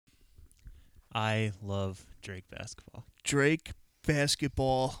I love Drake basketball. Drake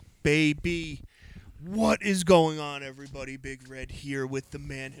basketball, baby. What is going on, everybody? Big Red here with the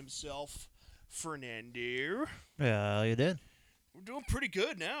man himself, Fernando. Yeah, how you did? We're doing pretty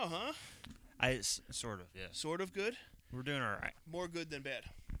good now, huh? Sort of, yeah. Sort of good. We're doing all right. More good than bad.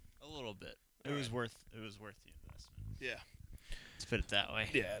 A little bit. All It was right. worth the investment. Yeah. Let's put it that way.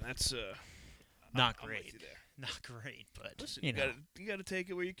 Yeah, that's Not I'm great. with you there. Not great, but Listen, you know, you gotta take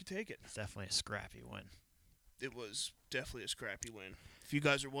it where you can take it. it's definitely a scrappy win. It was definitely a scrappy win. If you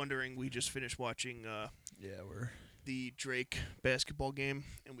guys are wondering, we just finished watching we're the Drake basketball game,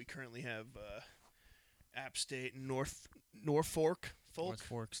 and we currently have App State and Norfolk Norfolk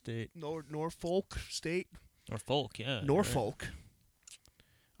State. Norfolk State Norfolk, yeah. Norfolk.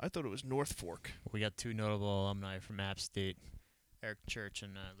 I thought it was North Fork. We got two notable alumni from App State, Eric Church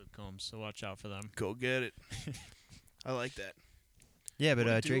and Luke Combs, so watch out for them. Go get it. I like that. Yeah, but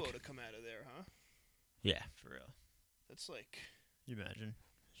what a duo Drake. to come out of there, huh? Yeah, for real. That's like You imagine?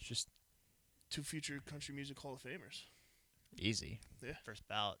 It's just two future country music Hall of Famers. easy. Yeah. First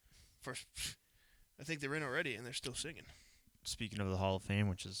ballot. First, I think they're in already, and they're still singing. Speaking of the Hall of Fame,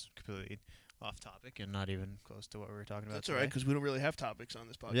 which is completely off topic and not even close to what we were talking about That's all right, today. because we don't really have topics on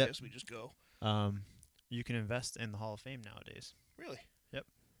this podcast. Yep. We just go. You can invest in the Hall of Fame nowadays. Really?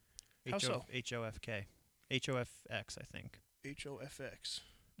 How so? HOFK. HOFX, I think. HOFX.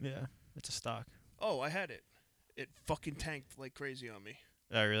 Yeah. It's a stock. Oh, I had it. It fucking tanked like crazy on me.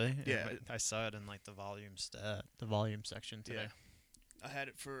 Oh, really? Yeah. I saw it in like the volume section today. I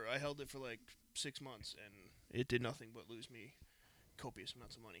held it for like 6 months, and it did nothing but lose me copious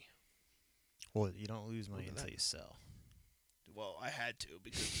amounts of money. Well, you don't lose money Look at until that. you sell. Well, I had to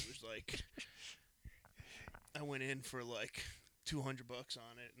because it was like I went in for like $200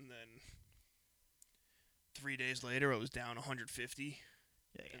 on it, and then 3 days later I was down 150,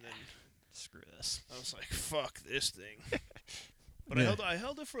 Yeah. and then Screw this. I was like, "Fuck this thing." But Yeah. I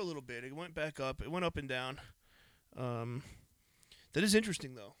held it for a little bit. It went back up. It went up and down. That is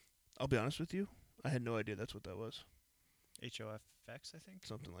interesting, though. I'll be honest with you. I had no idea that's what that was. HOFX, I think.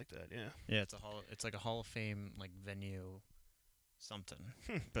 Something like that. Yeah. Yeah, it's like a Hall of Fame like venue, something.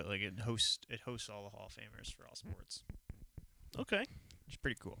 But like it hosts all the Hall of Famers for all sports. Okay. It's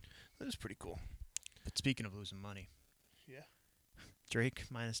pretty cool. That is pretty cool. But speaking of losing money, Yeah. Drake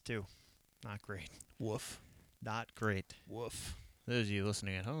 -2, not great. Woof. Not great. Woof. Those of you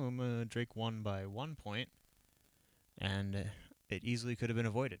listening at home, Drake won by 1 point, and it easily could have been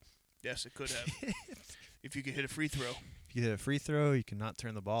avoided. Yes, it could have. If you could hit a free throw, If you hit a free throw, you cannot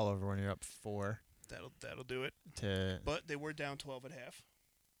turn the ball over when you're up 4. that'll do it. But They were down 12 at half.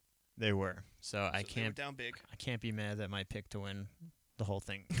 they were, so I They were can't down big. be mad that my pick to win the whole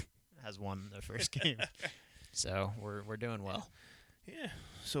thing has won the first game. So we're doing well. Yeah.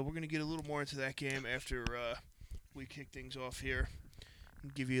 So we're gonna get a little more into that game after we kick things off here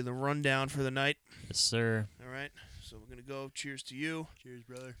and give you the rundown for the night. Yes, sir. All right. So we're gonna go. Cheers to you. Cheers,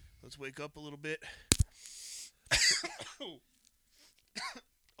 brother. Let's wake up a little bit.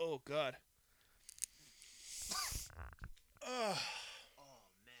 Oh God. Oh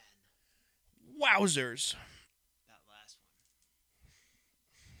man, Wowzers. that last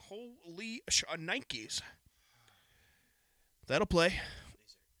Holy Nikes. That'll play. one.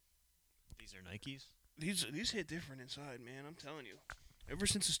 These are Nikes. These hit different inside, man. I'm telling you. Ever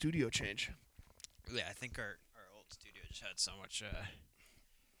since the studio change. Yeah, I think our old studio just had so much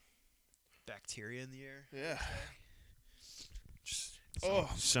bacteria in the air. Yeah. Just So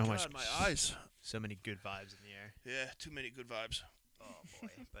God, much. my eyes. So many good vibes in the air. Yeah, too many good vibes. Oh boy,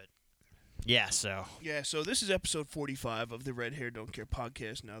 but yeah. So Yeah, so this is episode 45 of the Red Hair Don't Care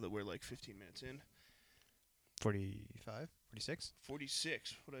podcast now that we're like 15 minutes in. 45, 46.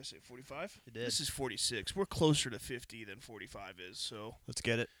 46. What did I say, 45? You did. This is 46. We're closer to 50 than 45 is, so Let's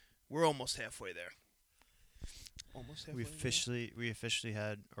get it. we're almost halfway there. Almost halfway We officially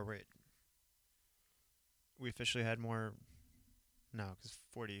had, or wait, we officially had more. No, because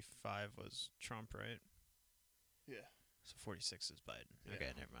 45 was Trump, right? Yeah. So 46 is Biden. Yeah.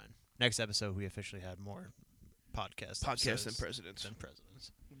 Okay, never mind. Next episode, we officially had more Podcasts and presidents. than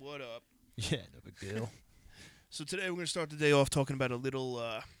presidents. What up? Yeah, no big deal. So today we're going to start the day off talking about a little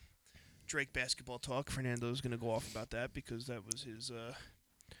Drake basketball talk. Fernando's going to go off about that because that was his bread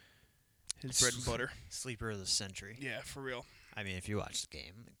and butter. Sleeper of the century. Yeah, for real. I mean, if you watch the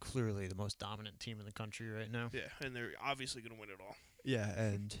game, clearly the most dominant team in the country right now. Yeah, and they're obviously going to win it all. Yeah,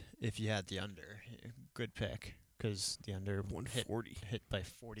 and if you had the under, good pick, because the under 140. hit by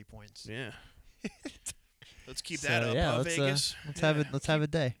 40 points. Yeah. Let's keep So, that up, yeah, let's, Vegas. Let's Yeah. have it. Let's have a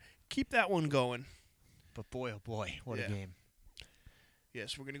day. Keep that one going. But boy, oh boy, what Yeah. a game!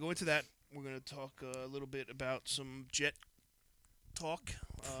 Yes, we're going to go into that. We're going to talk a little bit about some Jet talk.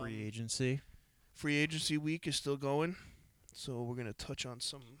 Free agency. Free agency week is still going, so we're going to touch on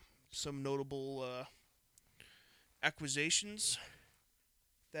some notable acquisitions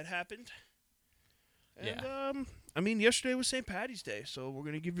that happened. And, I mean, yesterday was St. Paddy's Day, so we're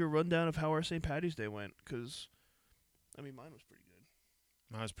going to give you a rundown of how our St. Paddy's Day went, because, I mean, mine was pretty good.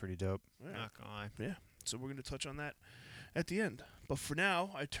 That was pretty dope. Yeah. Not gonna lie. Yeah, so we're going to touch on that at the end. But for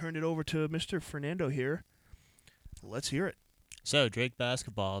now, I turn it over to Mr. Fernando here. Let's hear it. So, Drake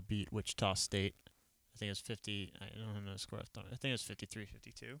basketball beat Wichita State. I think it was 50. I don't know the score. I think it was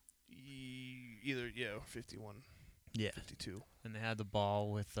 53-52. Either, 51, Yeah. 52. And they had the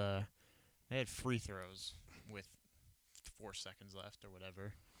ball with, they had free throws with 4 seconds left or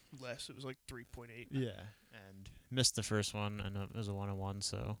whatever. Less, it was like 3.8. Yeah. And missed the first one, and it was a 1-on-1,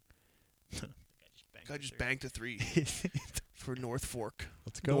 so. Guy just banked a 3 for North Fork.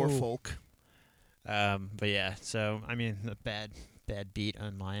 Let's go. Norfolk. But yeah, so, I mean, a bad beat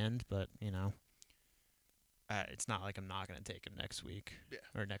on my end, but, you know. It's not like I'm not going to take him next week. Yeah.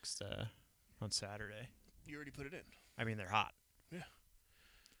 Or next, on Saturday. You already put it in. I mean, they're hot. Yeah.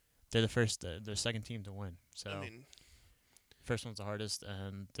 They're the second team to win. So I mean, first one's the hardest,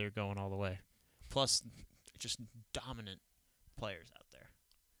 and they're going all the way. Plus, just dominant players out there.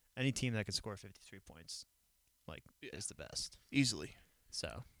 Any team that could score 53 points, Yeah. is the best. easily.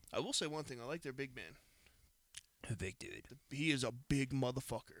 So I will say one thing. I like their big man. A big dude. He is a big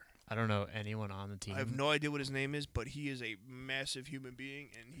motherfucker. I don't know anyone on the team. I have no idea what his name is, but he is a massive human being,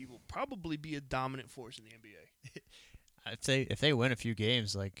 and he will probably be a dominant force in the NBA. If they win a few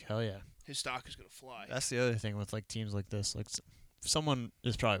games, like hell yeah. His stock is going to fly. That's the other thing with like teams like this. Like someone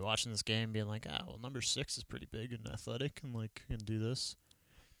is probably watching this game, being like, well, number 6 is pretty big and athletic, and like can do this.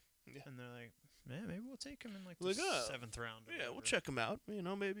 Yeah. And they're like, man, maybe we'll take him in the Like, 7th round. or Yeah, we'll whatever." check him out.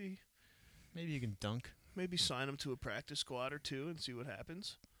 Maybe Maybe you can dunk. sign him to a practice squad or two and see what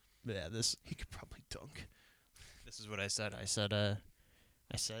happens. But yeah, He could probably dunk. This is what I said. I said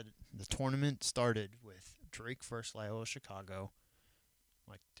the tournament started with Drake versus Loyola Chicago,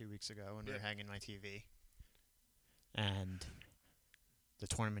 like 2 weeks ago when we were Yeah. hanging my TV, and the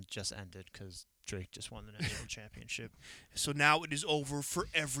tournament just ended because Drake just won the national championship. So now it is over for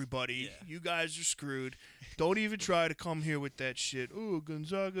everybody. Yeah. You guys are screwed. Don't even try to come here with that shit. Oh,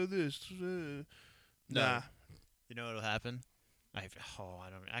 Gonzaga this. Nah. You know what'll happen? I don't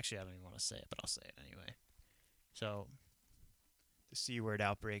even want to say it, but I'll say it anyway. So The C word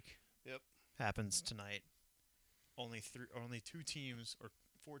outbreak. Yep. Happens tonight. Only 2 teams or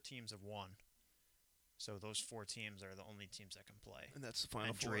 4 teams have won. So those 4 teams are the only teams that can play. And that's the final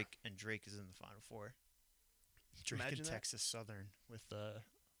and four. Drake is in the final 4. Drake Imagine and that. Texas Southern with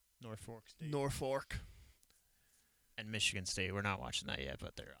Norfolk State Norfolk. and Michigan State, we're not watching that yet,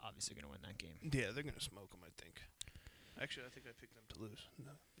 but they're obviously going to win that game. Yeah, they're going to smoke them, I think. Actually, I think I picked them to lose.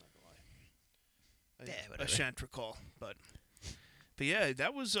 No, not going to lie. Yeah, I whatever. shan't recall. But yeah,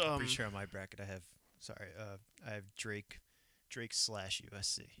 that was... Pretty sure on my bracket I have Drake /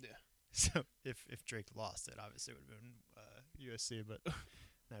 USC. Yeah. So if Drake lost it, obviously it would have been USC, but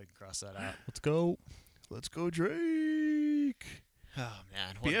now we can cross that out. Let's go. Let's go, Drake. Oh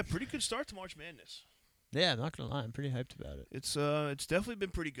man. But yeah, pretty good start to March Madness. Yeah, I'm not gonna lie, I'm pretty hyped about it. It's definitely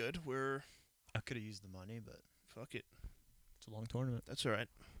been pretty good. I could have used the money, but Fuck it. It's a long tournament. That's all right.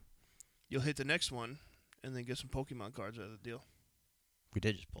 You'll hit the next one and then get some Pokemon cards out of the deal. We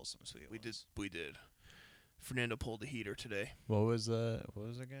did just pull some sweet We ones. did. Fernando pulled the heater today. What was it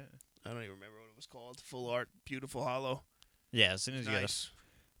again? I don't even remember what it was called. Full art, beautiful hollow. Yeah, as soon as you Nice.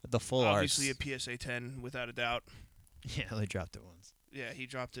 get the full Obviously arts. a PSA 10 without a doubt. yeah, they dropped it once. Yeah, he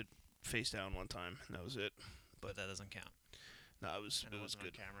dropped it face down one time. And that was it. But that doesn't count. No, it was And it wasn't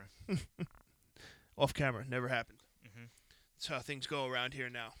good. on camera. Off camera, never happened. Mm-hmm. That's how things go around here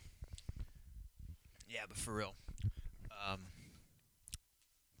now. Yeah, but for real,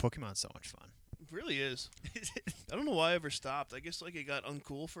 Pokemon's so much fun. It really is. I don't know why I ever stopped. I guess like it got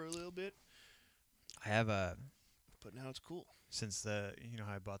uncool for a little bit, I have but now it's cool. since how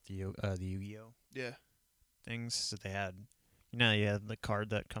I bought the Yu-Gi-Oh Yeah. things. So they had, you had the card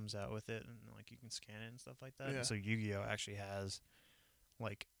that comes out with it, and like you can scan it and stuff like that. Yeah. And so Yu-Gi-Oh actually has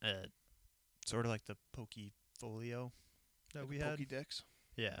like a sort of like the Pokefolio that Like we a had. Pokédex.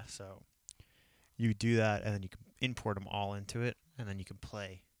 Yeah, so you do that, and then you can import them all into it, and then you can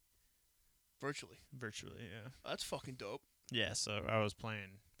play Virtually. virtually. Yeah. That's fucking dope. Yeah. So I was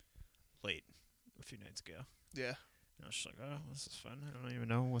playing late a few nights ago. Yeah. And I was just like, oh, this is fun. I don't even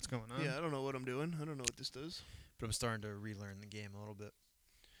know what's going on. Yeah, I don't know what I'm doing. I don't know what this does. But I'm starting to relearn the game a little bit.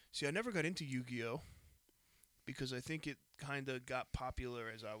 See, I never got into Yu-Gi-Oh! Because I think it kind of got popular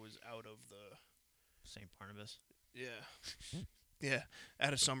as I was out of the St. Barnabas. yeah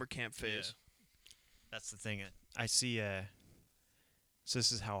out of summer camp phase. That's the thing. I see. So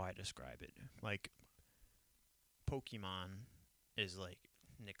this is how I describe it. Like, Pokemon is like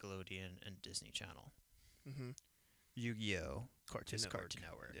Nickelodeon and Disney Channel. Mm-hmm. Yu-Gi-Oh Cartoon is Network. Cartoon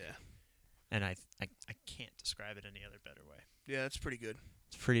Network. Yeah, And I can't describe it any other better way. yeah, that's pretty good.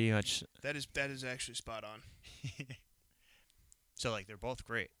 It's pretty much. That is actually spot on. So like they're both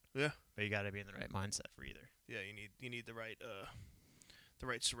great. Yeah. But you got to be in the right mindset for either. Yeah, you need the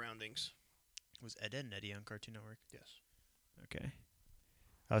right surroundings. Was Ed, Edd n Eddy on Cartoon Network? Yes. Okay.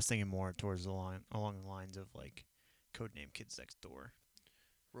 I was thinking more towards along the lines of like Codename Kids Next Door.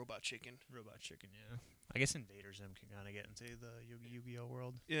 Robot Chicken. Robot Chicken, yeah. I guess Invader Zim can kind of get into the Yu-Gi-Oh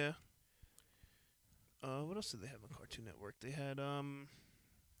world. Yeah. What else did they have on Cartoon Network? They had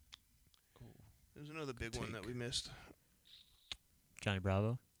There's another big one that we missed. Johnny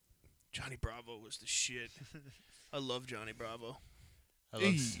Bravo. Johnny Bravo was the shit. I love Johnny Bravo. I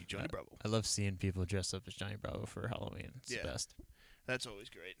love Johnny Bravo. I love seeing people dressed up as Johnny Bravo for Halloween. It's Yeah. the best. That's always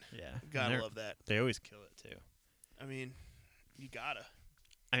great. Yeah. Gotta love that. They always kill it too. I mean, you gotta.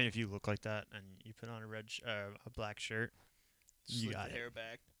 I mean, if you look like that and you put on a black shirt, you Slick got the it. hair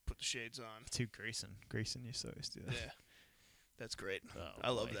back, put the shades on. To Grayson. Grayson used to always do that. Yeah. That's great. Oh,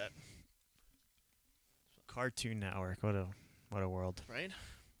 I love boy. that. Cartoon Network. What a world. Right?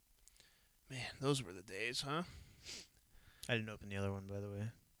 Man, those were the days, huh? I didn't open the other one, by the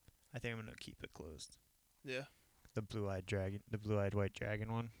way. I think I'm gonna keep it closed. Yeah. The blue-eyed white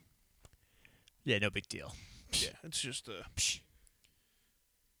dragon one. Yeah, no big deal. Yeah, it's just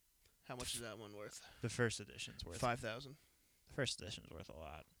how much is that one worth? The first edition's worth. 5,000. The first edition's worth a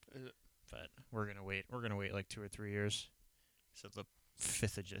lot. Is it? But we're gonna wait. We're gonna wait like 2 or 3 years. So the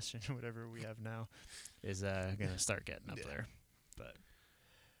 5th edition, whatever we have now, is gonna start getting up Yeah. there. But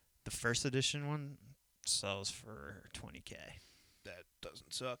the first edition one sells for $20K. That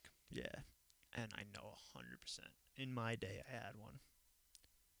doesn't suck. Yeah, and I know 100%. In my day, I had one.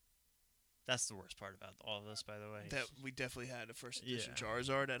 That's the worst part about all of this, by the way. That we definitely had a first edition Yeah.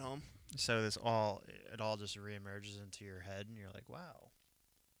 Charizard at home. So it all just reemerges into your head, and you're like, wow,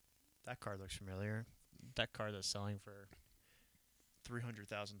 that card looks familiar. That card that's selling for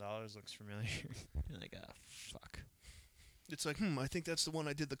 $300,000 looks familiar. You're like, ah, fuck. It's like, I think that's the one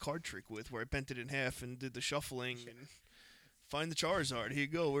I did the card trick with, where I bent it in half and did the shuffling and find the Charizard. Here you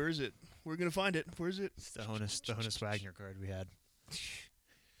go. Where is it? We're gonna find it. Where is it? It's the Honus Wagner card we had.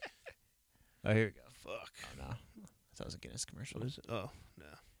 Oh, here we go. Fuck. Oh, no. I thought it was a Guinness commercial. What is it? Oh, no.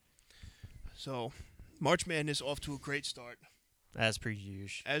 So, March Madness off to a great start. As per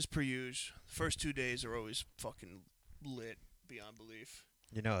usual. As per usual, the first 2 days are always fucking lit beyond belief.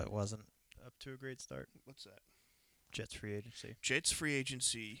 You know, it wasn't up to a great start. What's that? Jets free agency. Jets free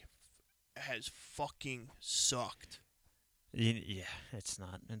agency has fucking sucked. Yeah, it's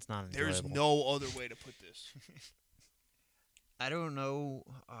not enjoyable. There's no other way to put this. I don't know.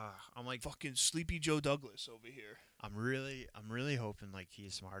 I'm like, Fucking Sleepy Joe Douglas over here. I'm really hoping like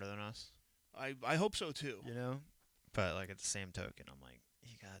he's smarter than us. I hope so too. You know, but like at the same token, I'm like,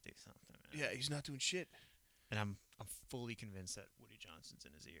 you gotta do something, man. Yeah, he's not doing shit. And I'm fully convinced that Woody Johnson's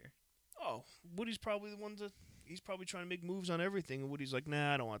in his ear. Oh, Woody's probably the one that he's probably trying to make moves on everything, and Woody's like,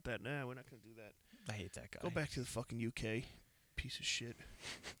 nah, I don't want that. Nah, we're not gonna do that. I hate that guy. Go back to the fucking UK, piece of shit.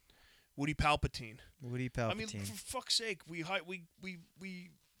 Woody Palpatine. Woody Palpatine. I mean, for fuck's sake, we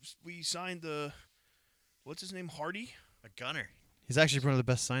signed the what's his name, Hardy. A gunner. He's actually one of the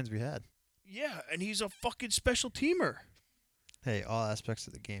best signs we had. Yeah, and he's a fucking special teamer. Hey, all aspects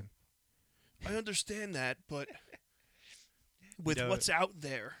of the game. I understand that, but with You know, what's out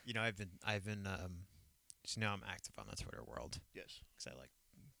there, You know, I've been so now I'm active on the Twitter world yes, because I like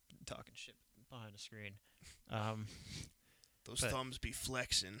talking shit behind the screen. those But- thumbs be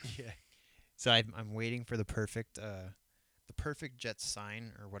flexing. Yeah. So I'm waiting for the perfect Jets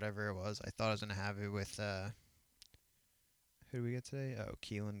sign or whatever it was. I thought I was gonna have it with who do we get today? Oh,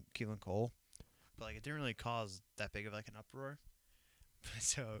 Keelan Cole. But like it didn't really cause that big of like an uproar.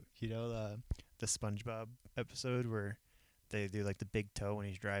 So you know the SpongeBob episode where they do like the big toe when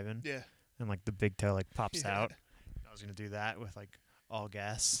he's driving Yeah, and like the big toe like pops Yeah. out. I was gonna do that with like all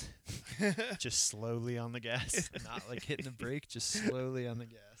gas, just slowly on the gas, not like hitting the brake, just slowly on the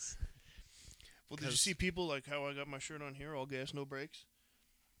gas. Well, did you 'Cause- see people like how I got my shirt on here, all gas, no brakes?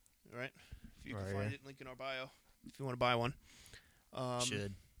 All right, if you can Right, find yeah. it, link in our bio. If you want to buy one,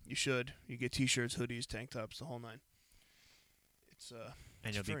 Should. you should. You get T-shirts, hoodies, tank tops, the whole nine. It's And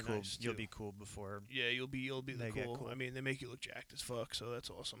It's you'll be very cool. nice, You'll too. be cool before. yeah, you'll be They the get cool. cool. I mean, they make you look jacked as fuck, so that's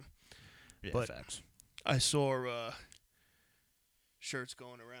awesome. Yeah, But- facts. I saw shirts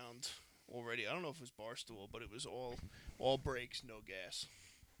going around already. I don't know if it was Barstool, but it was all brakes, no gas.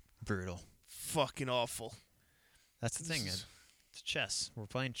 Brutal. Fucking awful. That's the thing. This is- It's chess. We're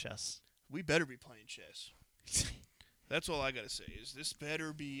playing chess. We better be playing chess. That's all I gotta say. Is this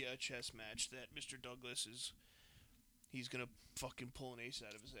better be a chess match that Mr. Douglas is? He's gonna fucking pull an ace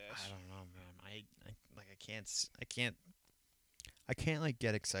out of his ass. I don't know, man. I can't like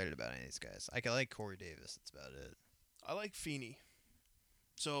get excited about any of these guys. I can like Corey Davis. That's about it. I like Feeney.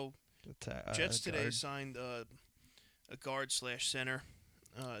 So Ta- Jets today guard. signed a guard/center,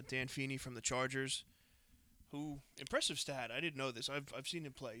 Dan Feeney from the Chargers. Who impressive stat? I didn't know this. I've seen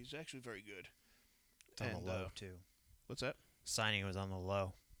him play. He's actually very good. It's on and, the low too. What's that? Signing was on the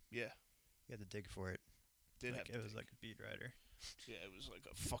low. Yeah, You had to dig for it. did Like, have to it was dig. like a beat writer. Yeah, it was like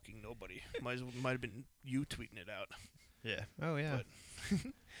a fucking nobody. Might have been you tweeting it out. Yeah. Oh yeah.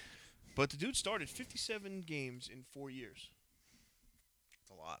 But the dude started 57 games in 4 years. It's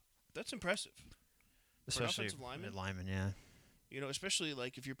a lot. That's impressive. Especially offensive lineman? lineman, yeah. You know, especially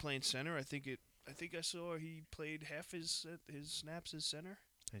like if you're playing center. I think I saw he played half his snaps as center.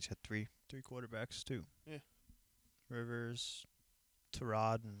 He's got three quarterbacks too. Yeah. Rivers,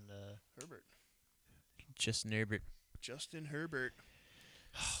 Terod, and Herbert, Justin Herbert. Justin Herbert.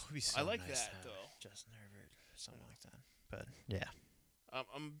 Would be so I like nice that, to have though. Justin Herbert, something like that. But yeah,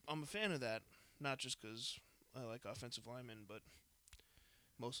 I'm a fan of that, not just because I like offensive linemen, but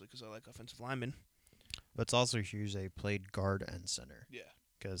mostly because I like offensive linemen. but it's also huge they played guard and center Yeah,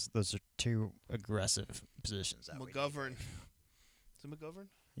 because those are two aggressive positions. That we need. McGovern. Is it McGovern?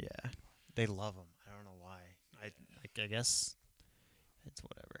 Yeah, they love him. I don't know why. I guess it's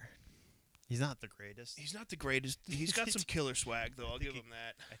whatever. He's not the greatest. He's not the greatest. He's got some killer swag, though. I'll give him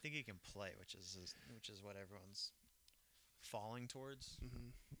that. I think he can play, which is what everyone's falling towards. Hmm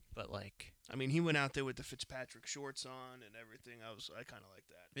But like, I mean, he went out there with the Fitzpatrick shorts on and everything. I kind of like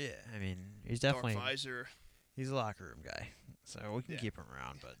that. yeah, I mean, he's definitely Dark visor. he's a locker room guy, so we can Yeah. keep him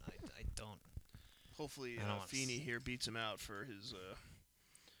around. But I don't. Hopefully, I don't want Feeney here beats him out for his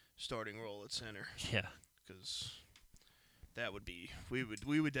starting role at center, Yeah, because that would be we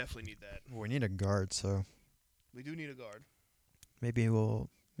would definitely need that. we need a guard, so We do need a guard. maybe we'll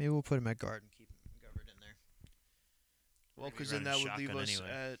put him at guard and keep McGovern in there. Well, Maybe because then running that would leave shotgun us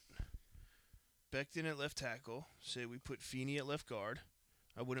anyway. at Becton at left tackle. Say we put Feeney at left guard.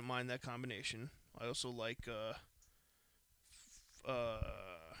 I wouldn't mind that combination. I also like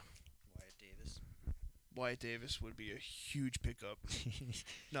Wyatt Davis. Wyatt Davis would be a huge pickup.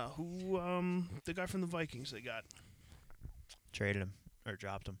 No, who the guy from the Vikings they got? Traded him or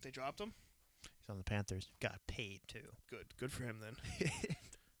dropped him. They dropped him? He's on the Panthers. Got paid too. Good for him then.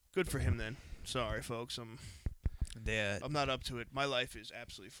 Good for him then. Sorry folks, I'm not up to it. My life is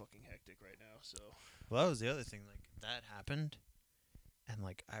absolutely fucking hectic right now, so Well, that was the other thing. Like that happened, and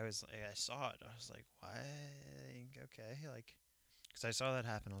like I saw it. I was like, "What? Okay." Like, because I saw that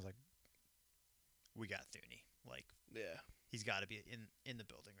happen. I was like, "We got Thuney. Like, yeah. he's got to be in the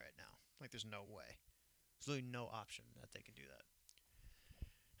building right now. Like, there's no way. There's really no option that they can do that."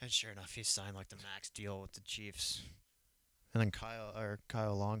 And sure enough, he signed like the max deal with the Chiefs. And then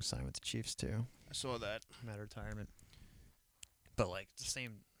Kyle Long signed with the Chiefs too. I saw that. Mad retirement. But like the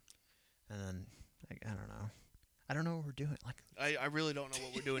same, and then like, I don't know. I don't know what we're doing. Like I really don't know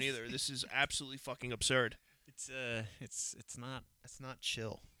what we're doing either. This is absolutely fucking absurd. it's not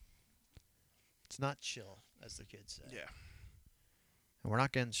chill. It's not chill, as the kids say. Yeah. And we're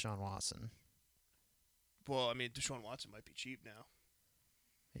not getting Sean Watson. Well, I mean, Deshaun Watson might be cheap now.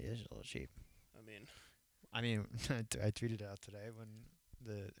 He is a little cheap. I mean, I tweeted out today when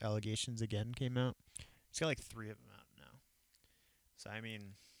the allegations again came out. He's got like 3 of them out now. So I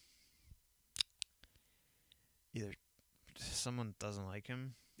mean, either someone doesn't like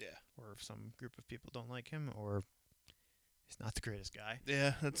him, yeah. or some group of people don't like him, or he's not the greatest guy.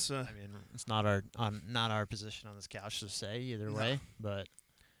 Yeah, that's I mean, it's not our position on this couch to say either No. way, but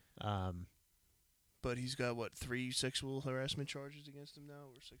but he's got what, 3 sexual harassment charges against him now,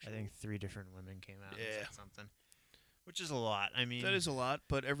 or I sexual? think 3 different women came out and Yeah. said something, which is a lot. I mean, that is a lot,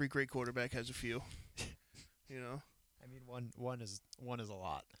 but every great quarterback has a few. You know, I mean, one is a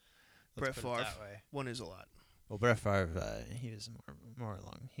lot. Brett Let's put it Favre. that way. one is a lot. Well, Brett Favre, he was more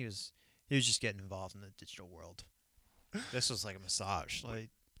along. He was just getting involved in the digital world. This was like a massage. Like,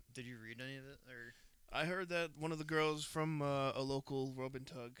 did you read any of it? Or I heard that one of the girls from a local rub and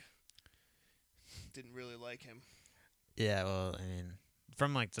tug didn't really like him. yeah, well, I mean,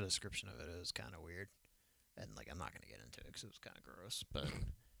 from like the description of it, it was kind of weird, and like I'm not gonna get into it because it was kind of gross, but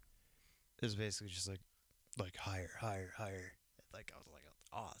it was basically just like higher. Like I was like,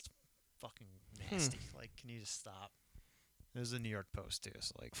 oh, it's fucking nasty. Like, can you just stop? There's the New York Post too,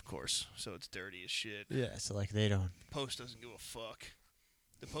 so like Of course. So it's dirty as shit. yeah, so like they don't. Post doesn't give a fuck.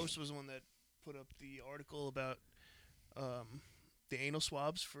 The Post was the one that put up the article about the anal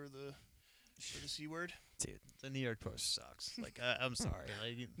swabs for the C word. Dude, the New York Post sucks. Like I'm sorry,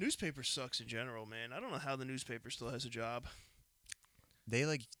 like Newspaper sucks in general, man. I don't know how the newspaper still has a job. they're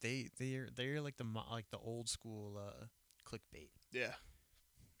like the old school clickbait. Yeah.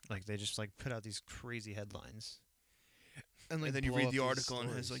 Like they just like put out these crazy headlines, And like, then you blow read up the these article and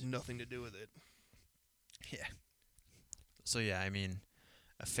it has like stories. nothing to do with it. Yeah. So yeah, I mean,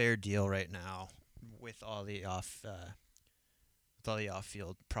 a fair deal right now with all the off-field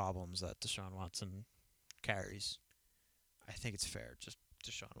problems that Deshaun Watson carries. I think it's fair, just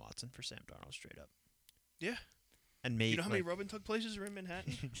Deshaun Watson for Sam Darnold straight up. Yeah. And maybe You know how many rub and tug places are in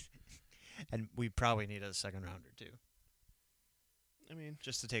Manhattan? and we probably need a second rounder too, I mean,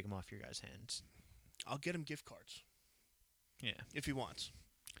 just to take him off your guys' hands. I'll get him gift cards Yeah. if he wants.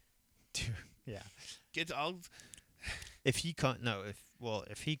 Dude. Yeah. I'll. If he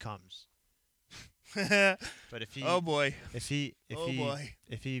if he comes, but if he Oh boy. if he Boy.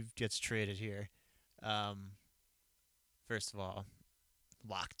 if he gets traded here, first of all,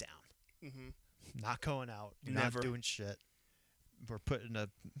 lockdown. Mm-hmm. Not going out. You're Never. not doing shit. We're putting a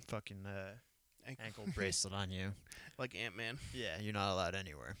fucking ankle bracelet on you. Like Ant-Man. Yeah, you're not allowed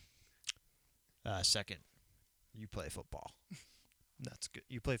anywhere. Second, you play football. That's good.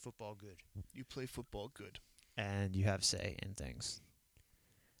 You play football good. You play football good. And you have say in things.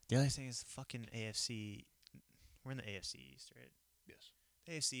 The other thing is fucking AFC. We're in the AFC East, right? Yes.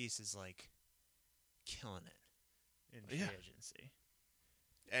 The AFC East is like killing it in free Yeah. agency.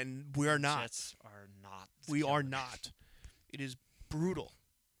 And we are not. Jets are not. We are killing it. not. It is brutal.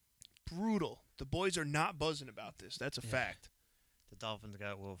 Brutal. The boys are not buzzing about this. That's a Yeah. fact. The Dolphins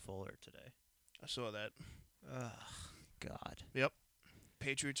got Will Fuller today. I saw that. Ugh, God.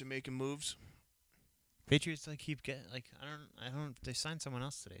 Patriots are making moves. Patriots like keep getting like I don't. They signed someone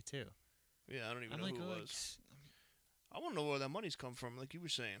else today too. Yeah, I don't even I'm know like, who oh, it was. I want to know where that money's come from, like you were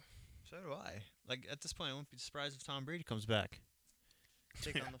saying. so do I. Like at this point, I won't be surprised if Tom Brady comes back.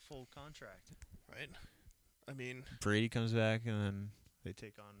 Take Yeah. on the full contract. Right? I mean, Brady comes back, and then they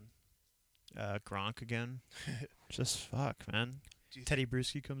take on Gronk again. Just fuck, man. do you Teddy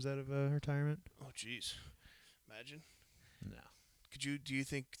Bruschi comes out of retirement. oh, jeez. Imagine. No. Do you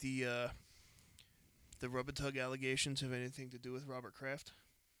think the rub and tug allegations have anything to do with Robert Kraft?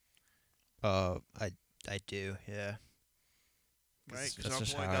 I do, yeah. Right? That's Because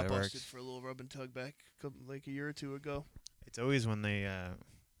just our boy how got it busted works. for a little rub and tug back like a year or two ago. It's always when they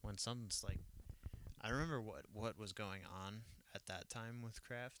when something's like, I remember what was going on at that time with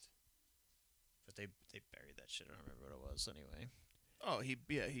Kraft, but they buried that shit. I don't remember what it was anyway. Oh, he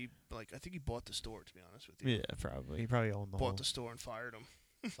I think he bought the store, to be honest with you. Yeah, probably. He probably owned the Bought whole. the store and fired him.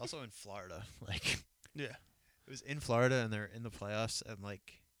 It's also in Florida. Like Yeah. it was in Florida, and they're in the playoffs, and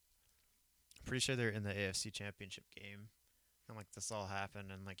like I'm pretty sure they're in the AFC Championship game, and like this all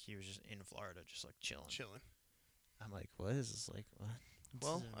happened, and like he was just in Florida, just like chilling. Chilling. I'm like, what is this? Like, what? This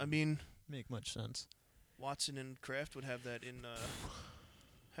Well, doesn't I mean, make much sense. Watson and Kraft would have that in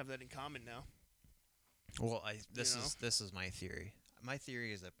common now. Well, this You know? is my theory. My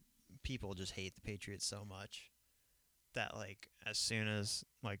theory is that people just hate the Patriots so much that like as soon as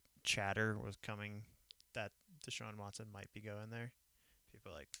like chatter was coming that Deshaun Watson might be going there,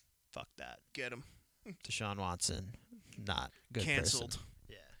 people are like, fuck that. Get him. Deshaun Watson, not good Canceled. person.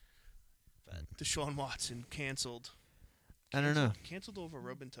 Yeah. But Deshaun Watson canceled. I don't know. Canceled over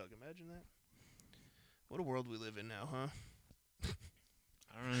rub and tug. Imagine that. What a world we live in now, huh?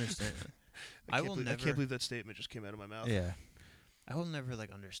 I don't understand. I will can't never. believe that statement just came out of my mouth. Yeah. I will never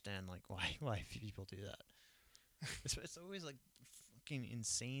like understand like why people do that. It's always like fucking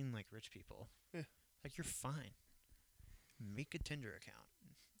insane like rich people. Yeah. Like you're fine. Make a Tinder account.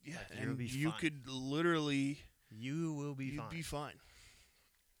 Yeah, Like, you'll and be you fine. could literally You will be you'd fine. be fine,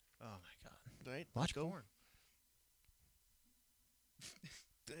 Oh my god. right? Watch Go. porn.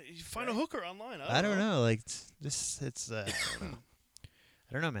 You find Right? a hooker online. I don't know. Like it's I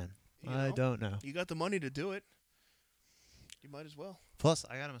don't know, man. You I know? don't know. You got the money to do it. You might as well. Plus,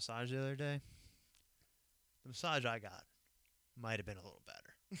 I got a massage the other day. The massage I got might have been a little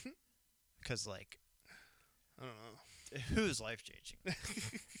better. Because, like, I don't know. it was life changing.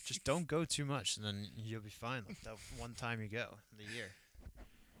 Just don't go too much, and then you'll be fine. Like that one time you go in the year.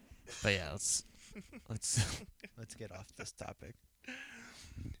 But yeah, let's get off this topic.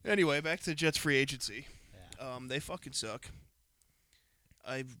 Anyway, back to Jets free agency. Yeah. They fucking suck.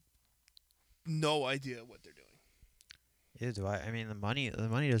 I've no idea what they're doing. Either do I. I mean, the money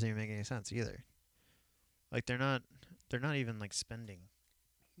doesn't even make any sense either. Like they're not they're not even like spending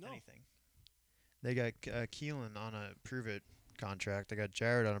No. anything. They got Keelan on a prove it contract. They got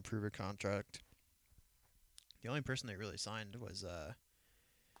Jared on a prove it contract. The only person they really signed was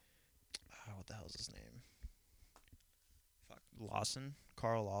what the hell's his name? Fuck, Lawson,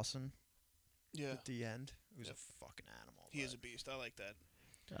 Carl Lawson. Yeah. At the end, who's Yep. a fucking animal. He is a beast. I like that.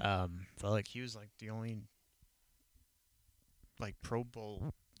 Felt like he was like the only like Pro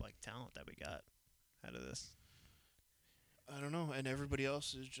Bowl like talent that we got out of this. I don't know. And everybody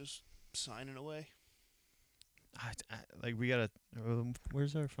else is just signing away. Like we gotta.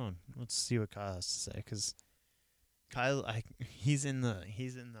 Where's our phone? Let's see what Kyle has to say. Cause Kyle, he's in the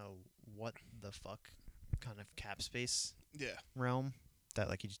what the fuck kind of cap space Yeah. realm that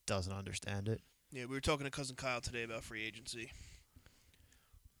like he just doesn't understand it. Yeah, we were talking to Cousin Kyle today about free agency.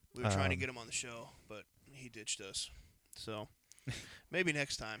 We were trying to get him on the show, but he ditched us. So maybe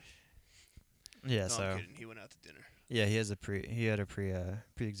next time. Yeah. No, so I'm kidding. He went out to dinner. yeah, he had a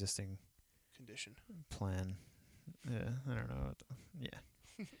pre-existing Condition. plan. Yeah, I don't know.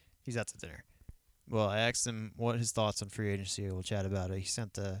 Yeah, he's out to dinner. Well, I asked him what his thoughts on free agency. We'll chat about it. He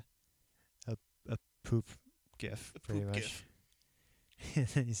sent a poop gif, pretty poop much. gif.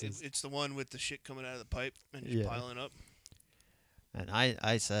 He says, It's the one with the shit coming out of the pipe and just Yeah. piling up. and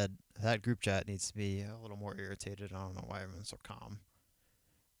I said that group chat needs to be a little more irritated. I don't know why everyone's so calm.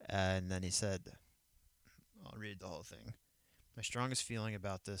 And then he said, I'll read the whole thing. My strongest feeling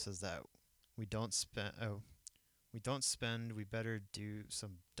about this is that we don't spend. We better do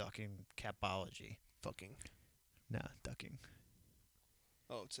some ducking capology. Fucking. Nah, ducking.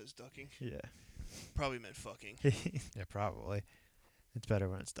 Oh, it says ducking. Yeah. Probably meant fucking. Yeah, probably. It's better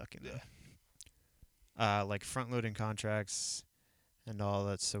when it's ducking though. Like front loading contracts and all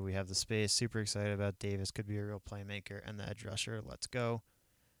that, so we have the space. Super excited about Davis. Could be a real playmaker and the edge rusher. Let's go.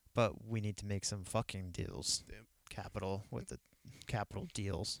 But we need to make some fucking deals. Yep. Capital with the capital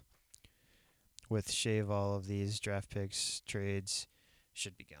deals. With shave all of these draft picks, trades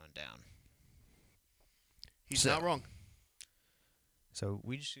should be going down. He's So- not wrong. So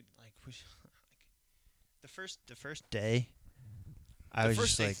we just the first day. I The was first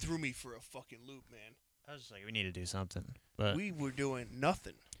just day like, threw me for a fucking loop, man. I was just like, we need to do something. But We were doing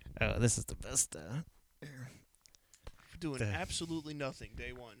nothing. this is the best. We're doing The- absolutely nothing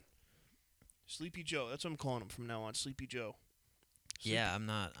day one. Sleepy Joe. That's what I'm calling him from now on. Sleepy Joe. Yeah, I'm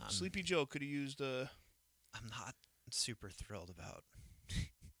not. Sleepy Joe could have used I'm not super thrilled about.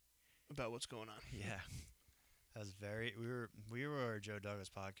 about what's going on. Yeah, that was very. We were our Joe Douglas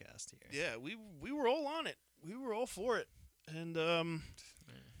podcast here. Yeah, we were all on it. We were all for it. And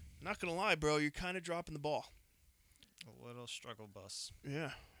not gonna lie, bro, you're kind of dropping the ball. A little struggle bus.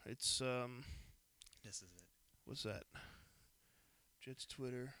 Yeah, it's This is it. what's that? Jets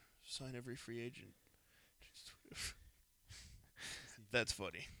Twitter, sign every free agent. Jets Twitter. That's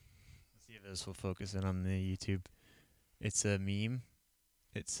funny. Let's see if this will focus in on the YouTube. It's a meme.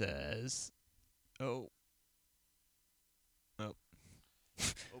 It says, "Oh,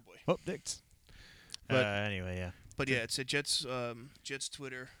 Oh boy. oh, dicks." But- Anyway, yeah. But yeah, it said Jets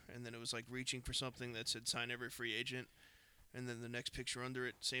Twitter, and then it was like reaching for something that said sign every free agent, and then the next picture under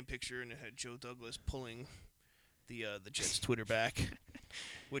it, same picture, and it had Joe Douglas pulling the Jets Twitter back,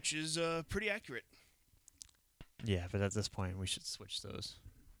 which is pretty accurate. Yeah, but at this point, we should switch those.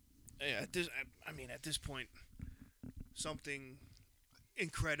 Yeah, at this point, something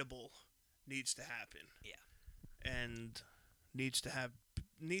incredible needs to happen. Yeah. And needs to have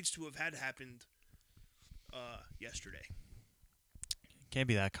had happened yesterday. Can't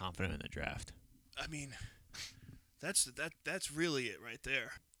be that confident in the draft. I mean, that's really it right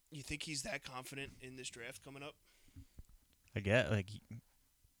there. You think he's that confident in this draft coming up? I get like,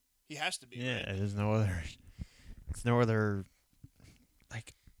 He has to be. yeah. Right? There's no other. It's no other.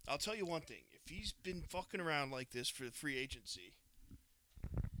 Like, I'll tell you one thing. If he's been fucking around like this for the free agency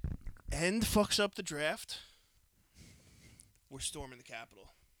and fucks up the draft, we're storming the Capitol.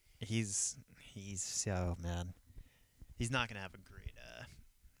 he's so man. He's not gonna have a great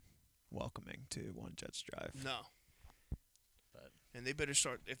welcoming to One Jets Drive. No. But And they better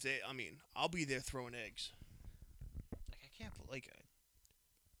start. I'll be there throwing eggs. like, I can't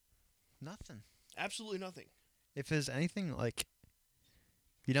nothing. Absolutely nothing. If there's anything like,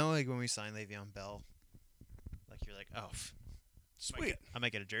 like when we signed Le'Veon Bell, like you're like, oh, Sweet. I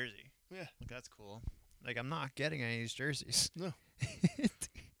might get a jersey. Yeah. Like, that's cool. Like, I'm not getting any of these jerseys. No.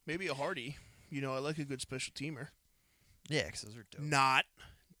 Maybe a Hardy. I like a good special teamer. Yeah, because those are dope. Not.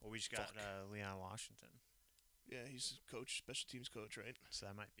 Well, we just got Fuck. Leon Washington, Yeah, he's a coach, special teams coach, right? so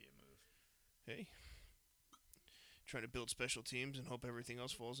that might be a move. Hey. Trying to build special teams and hope everything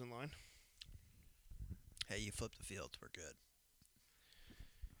else falls in line. Hey, you flip the field, we're good.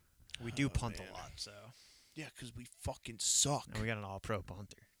 We do Oh, punt man. a lot, so. Yeah, because we fucking suck. And we got an all-pro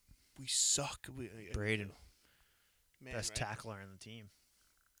punter. We suck. Braden. Man, Best right? tackler in the team.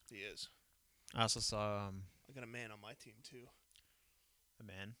 He is. I also saw I got a man on my team, too. a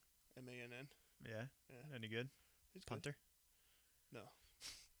man. MANN. Yeah. Yeah. Any good? He's good. Punter? No.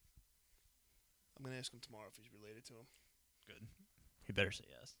 I'm going to ask him tomorrow if he's related to him. Good. He better say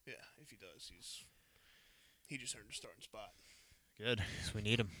yes. Yeah, if he does, he just earned a starting spot. Good. 'Cause we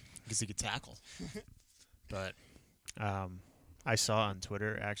need him. Because he could tackle. But I saw on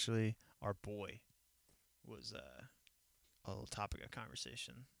Twitter, actually, our boy was a little topic of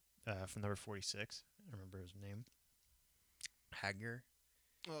conversation from number 46. I remember his name. Hagier.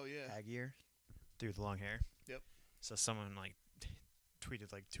 Oh, yeah. Hagier. Dude with the long hair. Yep. So someone, like,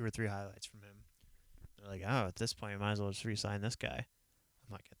 tweeted, like, 2 or 3 highlights from him. They're like, oh, at this point, we might as well just re-sign this guy.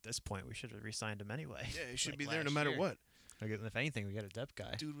 I'm like, at this point, we should have re-signed him anyway. Yeah, he should Like be there no last matter year. what. Like, if anything, we got a depth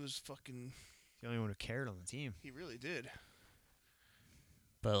guy. Dude was fucking... The only one who cared on the team. He really did.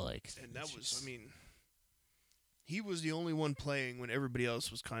 But, like... And that it's was, just- I mean... He was the only one playing when everybody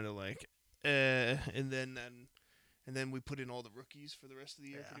else was kind of like, and then we put in all the rookies for the rest of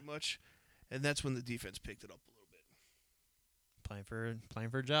the year, Yeah. pretty much. And that's when the defense picked it up a little bit. Playing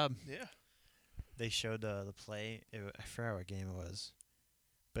for a job. Yeah. They showed the play. I forgot what game it was,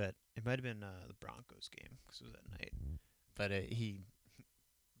 but it might have been the Broncos game because it was at night. But he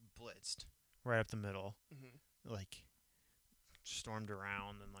blitzed right up the middle, Mm-hmm. like stormed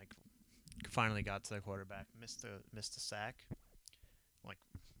around and like finally got to the quarterback. Missed the sack, like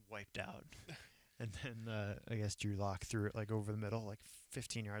wiped out. And then I guess Drew Lock threw it like over the middle, like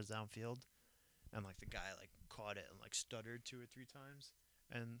 15 yards downfield, and like the guy like caught it and like stuttered 2 or 3 times.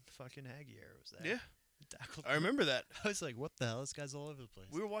 And fucking Hagier was there. Yeah. Tackled I remember that. I was like, what the hell? This guy's all over the place.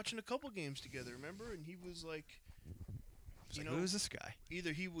 We were watching a couple games together, remember? And he was like, It's you like, know, who is this guy?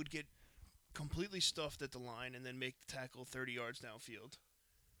 either he would get completely stuffed at the line and then make the tackle 30 yards downfield,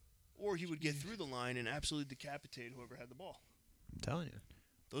 or he would get through the line and absolutely decapitate whoever had the ball. I'm telling you.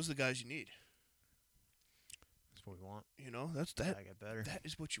 Those are the guys you need. That's what we want. You know, that's that. Gotta get better. That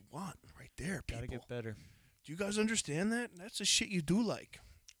is what you want right there, people. Gotta get better. Do you guys understand that? That's the shit you do like.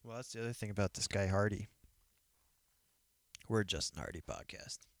 Well, that's the other thing about this guy Hardy. We're a Justin Hardy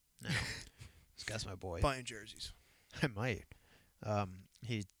podcast. No. This guy's my boy. Buying jerseys. I might.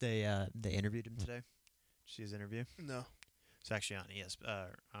 They interviewed him today. Did you see his interview? No. It's actually on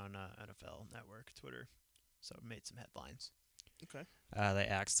on NFL Network Twitter, so it made some headlines. Okay. They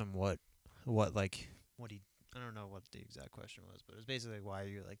asked him what he I don't know what the exact question was, but it was basically like, why are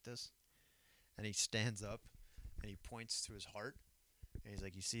you like this? And he stands up and he points to his heart and he's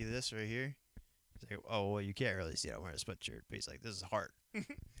like, you see this right here? He's like, oh well, you can't really see it. I'm wearing a sweatshirt, but he's like, this is heart. And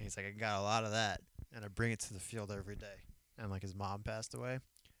he's like, I got a lot of that and I bring it to the field every day. And like his mom passed away,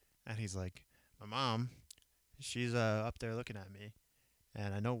 and he's like, my mom, she's up there looking at me,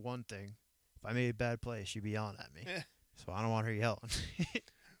 and I know one thing: if I made a bad play, she'd be yelling at me. So I don't want her yelling.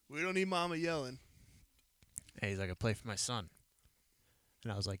 We don't need mama yelling. And he's like, I play for my son.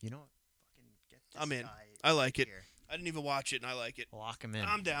 And I was like, you know what? Fucking get this I'm in. guy I like it. here. I didn't even watch it, and I like it. Lock him in.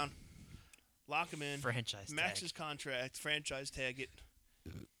 I'm down. Lock him in. Franchise Max tag. his contract. Franchise tag it.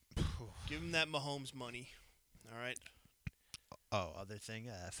 Give him that Mahomes money. All right. Oh, other thing,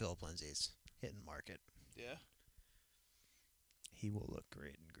 Philip Lindsay's hitting market. Yeah. He will look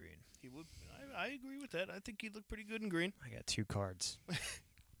great in green. He would. I agree with that. I think he'd look pretty good in green. I got 2 cards.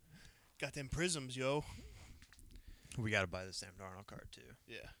 Got them prisms, yo. We got to buy the Sam Darnold card too.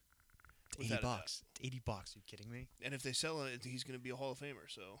 Yeah. It's Without a doubt. $80. It's $80. Are you kidding me? And if they sell it, he's going to be a Hall of Famer.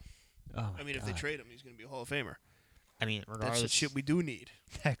 So, Oh I mean, if they trade him, he's going to be a Hall of Famer. I mean, That's regardless, the shit we do need.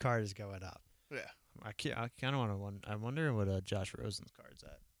 that card is going up. Yeah. I kind of want to. I wonder what Josh Rosen's card's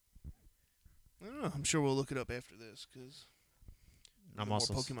at. I don't know. I'm sure we'll look it up after this because I'm more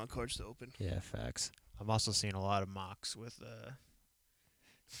also Pokemon cards to open. Yeah, facts. I'm also seeing a lot of mocks with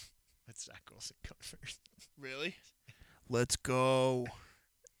Zach Wilson coming first. Really? Let's go.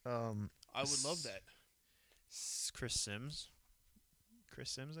 Um, I would love that. Chris Sims,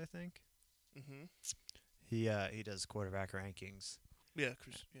 I think. Mm-hmm. He does quarterback rankings, Yeah,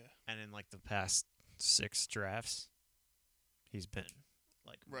 Chris. Yeah. and in like the past 6 drafts, he's been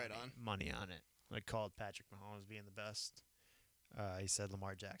like Right on. money on it. Like called Patrick Mahomes being the best. He said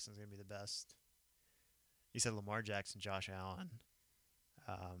Lamar Jackson's gonna be the best. He said Lamar Jackson, Josh Allen,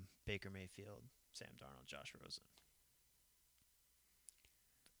 Baker Mayfield, Sam Darnold, Josh Rosen,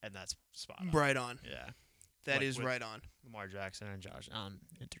 and that's spot on. Right on. Yeah, That Like is with- right on. Lamar Jackson and Josh Allen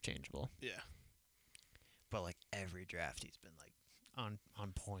interchangeable. Yeah. But like every draft, he's been like on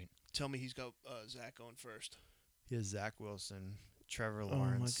point. Tell me he's got Zach going first. He has Zach Wilson, Trevor Oh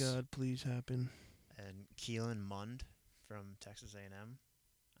Lawrence, my God! Please happen. and Keelan Mund from Texas A&M.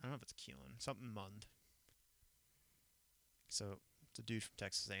 I don't know if it's Keelan, something Mund. So it's a dude from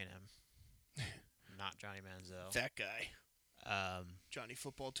Texas A&M, not Johnny Manziel. That guy, Um, Johnny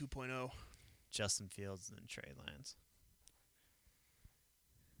Football 2.0. Justin Fields and Trey Lance.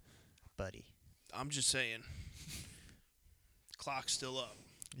 Buddy. I'm just saying. Clock's still up.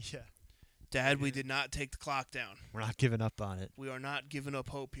 Yeah. Dad, we did not take the clock down. We're not giving up on it. We are not giving up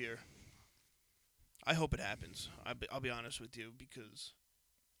hope here. I hope it happens. I'll be honest with you because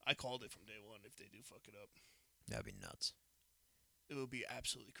I called it from day one if they do fuck it up. That'd be nuts. It would be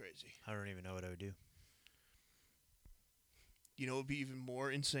absolutely crazy. I don't even know what I would do. You know what would be even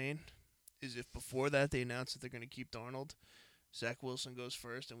more insane is if before that they announce that they're going to keep Darnold, Zach Wilson goes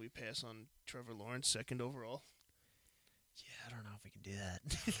first, and we pass on Trevor Lawrence second overall. Yeah, I don't know if we can do that.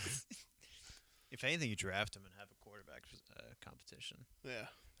 If anything, you draft him and have a quarterback competition. Yeah.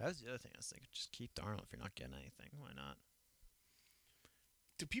 That was the other thing I was thinking. Just keep Darnold if you're not getting anything. Why not?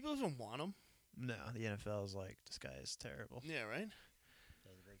 Do people even want him? No, the NFL is like, this guy is terrible. Yeah, right?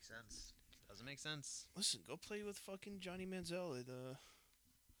 Doesn't make sense. Doesn't make sense. Listen, go play with fucking Johnny Manziel at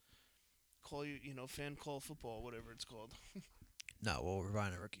call fan call football, whatever it's called. No, well, we're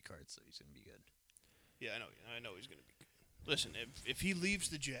buying a rookie card, so he's going to be good. Yeah, I know he's going to be good. Listen, if he leaves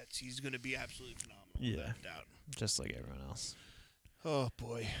the Jets, he's going to be absolutely phenomenal. Yeah. Without a doubt. Just like everyone else. Oh,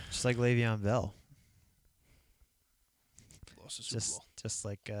 boy. Just like Le'Veon Bell. Lost the Super Bowl. Just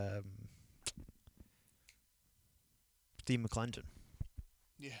like Steve McClendon.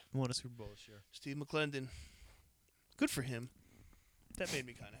 Yeah. Won a Super Bowl this year. Steve McClendon. Good for him. That made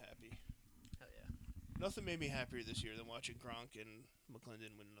me kind of happy. Hell yeah. Nothing made me happier this year than watching Gronk and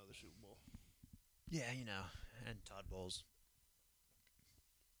McClendon win another Super Bowl. Yeah, you know, and Todd Bowles.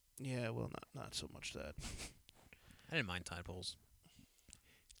 Yeah, well, not so much that. I didn't mind Todd Bowles.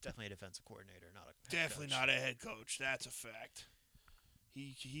 He's definitely a defensive coordinator, not a head Definitely coach. not a head coach. That's a fact.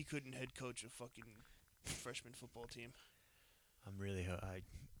 He couldn't head coach a fucking freshman football team. I'm really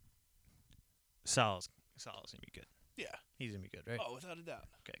Sal's gonna be good. Yeah. He's gonna be good, right? Oh, without a doubt.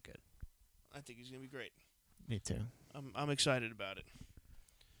 Okay, good. I think he's gonna be great. Me too. I'm excited about it.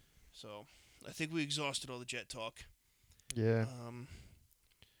 So, I think we exhausted all the Jet talk. Yeah.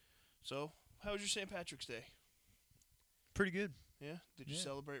 So, how was your St. Patrick's Day? Pretty good. Yeah. Did you Yeah.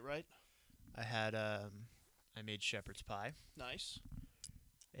 celebrate right? I had I made shepherd's pie. Nice.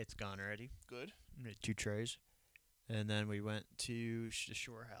 It's gone already. Good. Made 2 trays. And then we went to the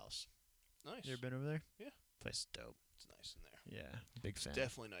Shore House. Nice. You ever been over there? Yeah. Place is dope. It's nice in there. Yeah. Big fan.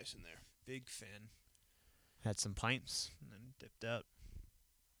 Definitely nice in there. Big fan. Had some pints and then dipped out.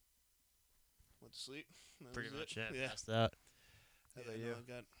 Went to sleep. That Pretty was much it. it. Yeah. Passed out. How Yeah, about no, you?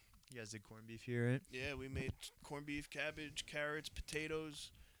 I got. You guys did corned beef here, right? Yeah, we made corned beef, cabbage, carrots,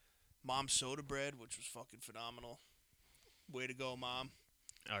 potatoes, mom's soda bread, which was fucking phenomenal. Way to go, Mom.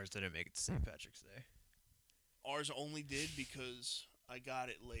 Ours didn't make it to St. Patrick's Day. Ours only did because I got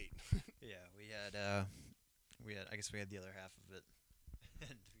it late. Yeah, we had I guess we had the other half of it.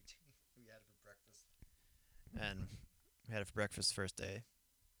 And we had it for breakfast. And we had it for breakfast first day,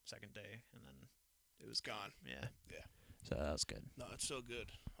 second day, and then it was Gone. Yeah. Yeah. So that was good. No, it's so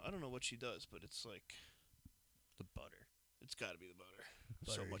good. I don't know what she does, but it's like The butter. it's got to be the butter.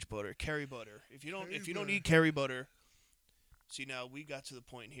 So Buttery. much butter. Kerry butter. If you don't Kerry eat Kerry butter, see now we got to the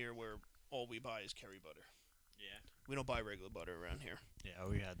point here where all we buy is Kerry butter. Yeah. We don't buy regular butter around here. Yeah,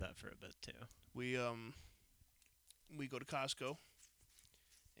 we had that for a bit too. We go to Costco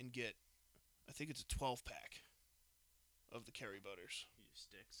and get, I think it's a 12-pack of the Kerry butters, You use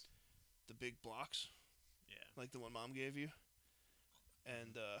sticks. the big blocks, Yeah. like the one Mom gave you,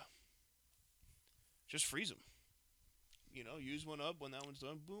 and just freeze them. You know, use one up when that one's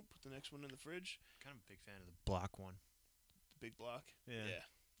done. Boom, put the next one in the fridge. Kind of a big fan of the block one. The big block. Yeah. Yeah.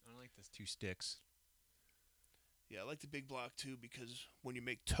 I don't like those 2 sticks. Yeah, I like the big block too because when you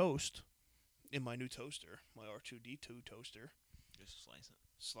make toast in my new toaster, my R2D2 toaster, Just slice it.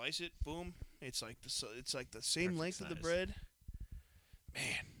 slice it, boom, it's like the same Perfect length of the size. bread.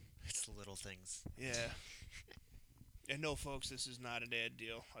 Man, It's the little things. yeah. And no, folks, this is not an ad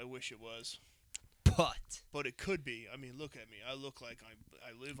deal. I wish it was, But but it could be. I mean, look at me. I look like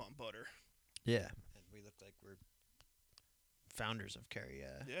I live on butter. yeah, and we look like we're founders of Kerry.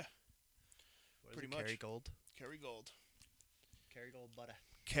 Yeah, What is pretty it, much. Kerry Gold. Kerry Gold. Kerry Gold butter.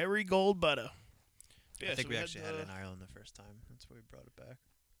 Kerry Gold butter. Yeah, I think so we actually had the- it in Ireland the first time. That's why we brought it back.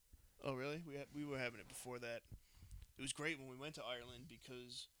 Oh, really? We were having it before that. It was great when we went to Ireland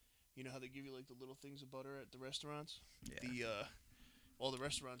because you know how they give you like the little things of butter at the restaurants. Yeah. The all the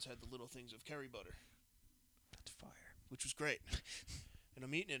restaurants had the little things of curry butter, That's fire. which was great. And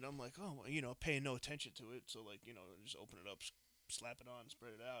I'm eating it, and I'm like, oh, paying no attention to it. So, just open it up, slap it on,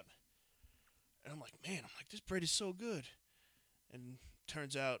 spread it out. And I'm like, man, this bread is so good. And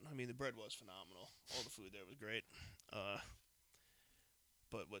turns out, the bread was phenomenal. All the food there was great.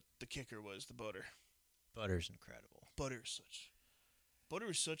 But what the kicker was the butter. Butter's incredible. Butter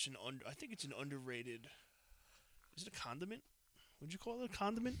is such an I think it's an underrated. Is it a condiment? Would you call it a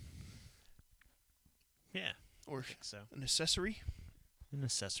condiment Yeah, or I think so. an accessory An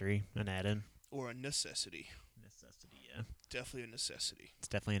accessory, an add-in. or a necessity? Necessity, yeah. Definitely a necessity. It's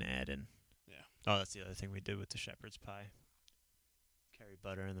definitely an add-in. Yeah. Oh, that's the other thing we did with the shepherd's pie. Curry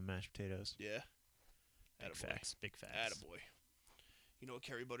butter and the mashed potatoes. Yeah. Big Attaboy. facts. Big facts. Attaboy. You know what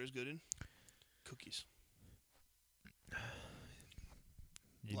curry butter's good in? Cookies.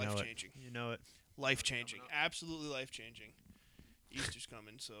 You know it. Life-changing. You know it. Life-changing. Coming up. Absolutely life-changing. Easter's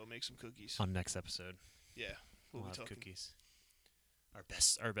coming, so make some cookies. On next episode, Yeah. we'll We'll be have talking. cookies. Our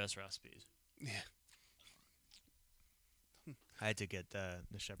best recipes. Yeah. I had to get the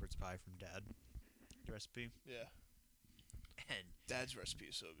shepherd's pie from Dad. The recipe. Yeah. And Dad's recipe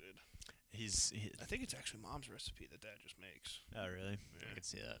is so good. he's I think it's actually Mom's recipe that Dad just makes. oh really? Yeah. I could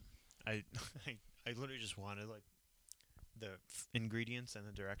see that. I I literally just wanted like the ingredients and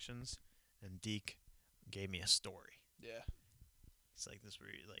the directions, and Deke gave me a story. Yeah. It's like this where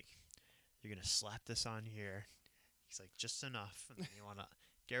you're gonna slap this on here. He's like just enough, and then you wanna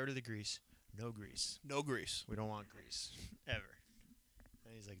get rid of the grease. No grease. No grease. We don't want grease ever.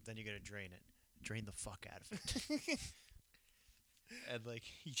 And he's like, then you gotta drain it. Drain the fuck out of it. And like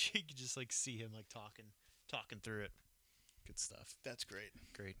you could just like see him like talking through it. Good stuff. That's great.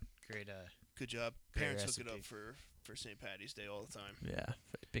 Great. Good job. Great Parents hook it recipe. up for St. Patty's Day all the time. Yeah.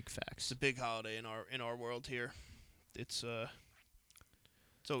 Big It's facts. a big holiday in our world here. It's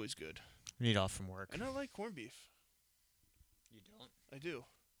always good. Need off from work. And I like corned beef. You don't? I do.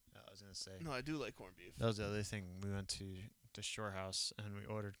 Oh, I was gonna say. No, I do like corned beef. That was the other thing. We went to the Shore House and we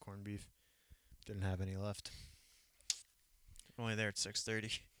ordered corned beef. Didn't have any left. Only there at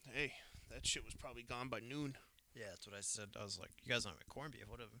 6:30. Hey, that shit was probably gone by noon. Yeah, that's what I said. I was like, "You guys don't have corned beef?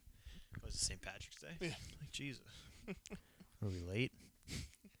 Whatever." It was St. Patrick's Day. Yeah. Like Jesus. Were we late?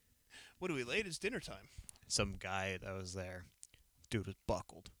 What are we late? It's dinner time. Some guy that was there, dude was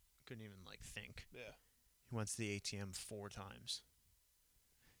buckled. Couldn't even like think. Yeah. He went to the ATM 4 times.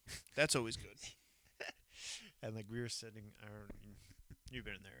 That's always good. And like we were sitting, you've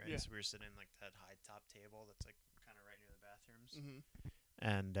been in there, right? Yeah. So we were sitting in like that high top table that's like kind of right near the bathrooms, Mm-hmm.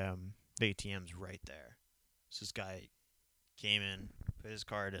 and the ATM's right there. So this guy came in, put his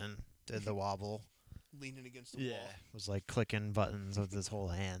card in, did the wobble, Leaning against the wall. was like clicking buttons with his whole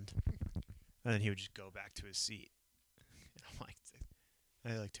hand, and then he would just go back to his seat. And I'm like,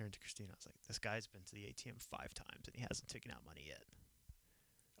 I like turned to Christina. I was like, this guy's been to the ATM 5 times and he hasn't taken out money yet.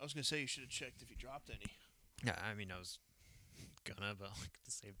 I was gonna say you should have checked if he dropped any. Yeah, I mean, I was gonna, but like at the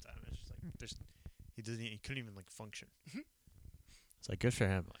same time, it's just like he couldn't even like function. It's like good for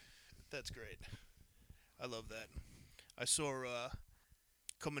him. Like, That's great. I love that. I saw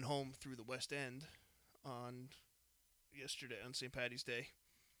coming home through the West End on yesterday on St. Patty's Day.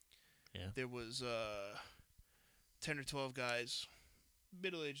 Yeah. There was 10 or 12 guys,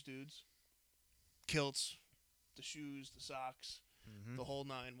 middle-aged dudes, kilts, the shoes, the socks, the whole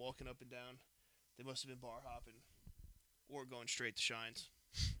nine, walking up and down. They must have been bar hopping or going straight to Shines.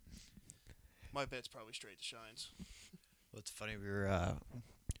 My bet's probably straight to Shines. Well, it's funny. We were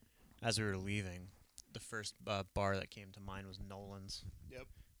as we were leaving, the first bar that came to mind was Nolan's. Yep.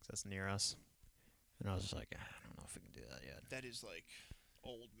 'Cause that's near us, and I was just like, I don't know if we can do that yet. That is like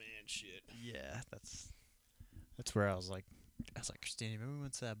old man shit. Yeah, that's where I was like, Christina, remember we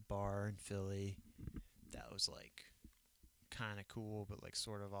went to that bar in Philly? That was like kind of cool, but like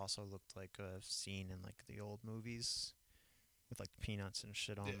sort of also looked like a scene in like the old movies with like peanuts and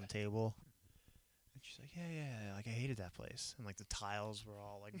shit on Yeah. the table. And she's like, yeah, like I hated that place, and like the tiles were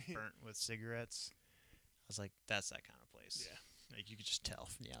all like burnt with cigarettes. I was like, that's that kind of place. Yeah. Like you could just tell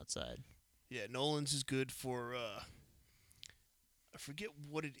from the outside. Yeah, Nolan's is good for I forget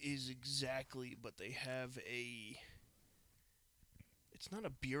what it is exactly, but they have it's not a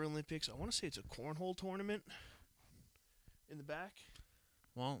beer Olympics. I want to say it's a cornhole tournament in the back.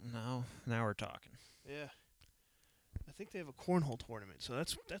 Well, no, now we're talking. Yeah. I think they have a cornhole tournament, so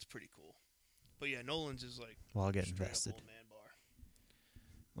that's pretty cool. But yeah, Nolan's is like Well, I'll get straight invested. up old man bar.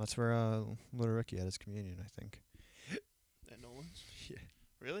 That's where Little Ricky had his communion, I think. At Nolan's? Yeah.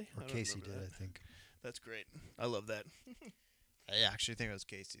 Really? Or I don't Casey remember did, that. I think. That's great. I love that. I actually think it was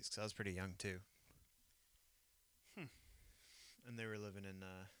Casey's because I was pretty young too. And they were living in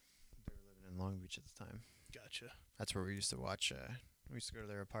Long Beach at the time. Gotcha. That's where we used to watch. We used to go to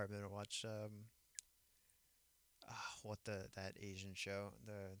their apartment and watch that Asian show,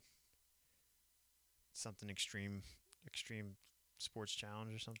 the something extreme sports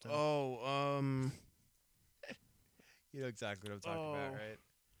challenge or something. Oh, You know exactly what I'm talking about, Oh. right?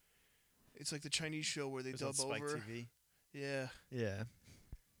 it's like the Chinese show where they It was on dub Spike over. TV. Yeah. Yeah.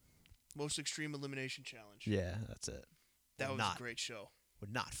 Most Extreme Elimination Challenge. Yeah, that's it. That Would was not a great show.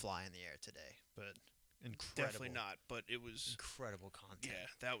 would not fly in the air today, but incredible. Definitely not, but it was. Incredible content. Yeah,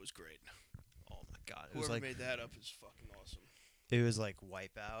 that was great. Oh my god. It Whoever was like made that up is fucking awesome. it was like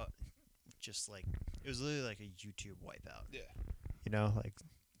Wipeout, just like it was literally like a YouTube Wipeout. Yeah. You know, like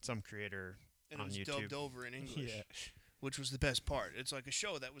some creator And on it was YouTube. dubbed over in English, Yeah. which was the best part. It's like a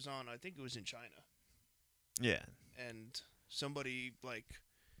show that was on, I think it was in China. Yeah. And somebody, like,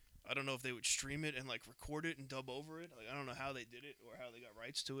 I don't know if they would stream it and, like, record it and dub over it. Like, I don't know how they did it or how they got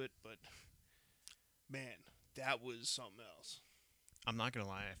rights to it, but, man, that was something else. I'm not gonna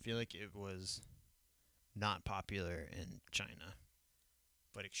lie. I feel like it was not popular in China,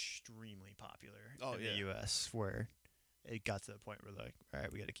 but extremely popular Oh, in yeah. the U.S. Where it got to the point where like, all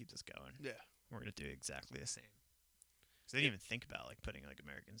right, we got to keep this going. Yeah. We're gonna do exactly the same. So they didn't even think about like putting like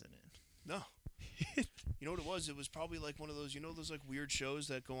Americans in it. No. You know what it was? It was probably like one of those, those like weird shows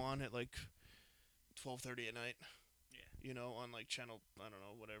that go on at like 12:30 at night. Yeah. On like channel, I don't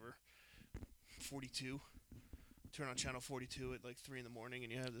know, whatever, 42. Turn on channel 42 at like 3 in the morning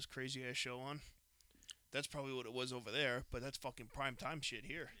and you have this crazy ass show on. That's probably what it was over there, but that's fucking prime time shit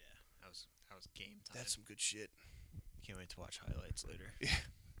here. Yeah, that was game time. That's some good shit. Can't wait to watch highlights later.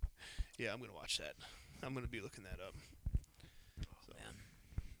 Yeah, I'm going to watch that. I'm going to be looking that up. So. Man.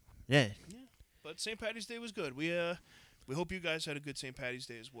 Yeah. But St. Patty's Day was good. We hope you guys had a good St. Patty's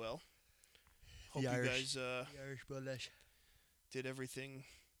Day as well. Hope The you Irish- guys Irish brothers. did everything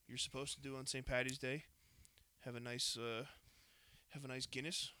you're supposed to do on St. Patty's Day. Have a nice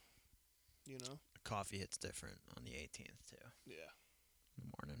Guinness, The coffee hits different on the 18th too. Yeah, In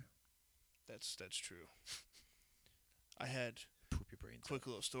the morning. that's true. I had Poop your brains. quick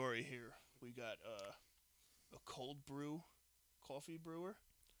little story here. We got a cold brew coffee brewer.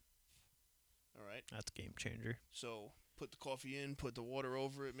 All right. That's a game changer. So put the coffee in, put the water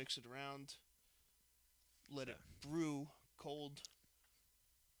over it, mix it around, let it brew cold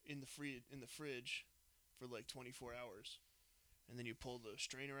in the fridge for like 24 hours, and then you pull the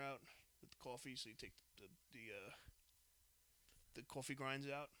strainer out with the coffee. So you take the coffee grinds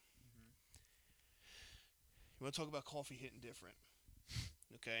out. You want to talk about coffee hitting different?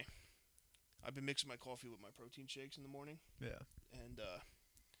 Okay, I've been mixing my coffee with my protein shakes in the morning. Yeah. And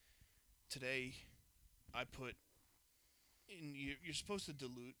today, I put in. You're supposed to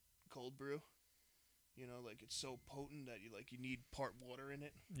dilute cold brew. Like it's so potent that you need part water in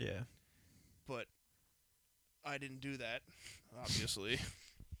it. Yeah. But I didn't do that, obviously.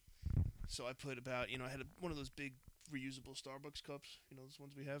 So I put about. I had one of those big reusable Starbucks cups. Those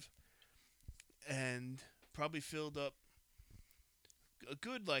ones we have, and probably filled up a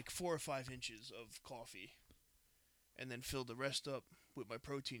good like 4 or 5 inches of coffee. And then filled the rest up with my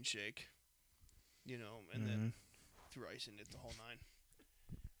protein shake, and then threw ice in it, the whole 9.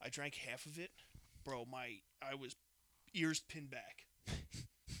 I drank half of it, bro. I was ears pinned back,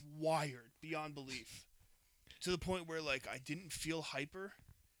 wired beyond belief, to the point where like I didn't feel hyper,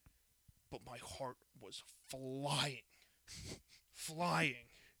 but my heart was flying.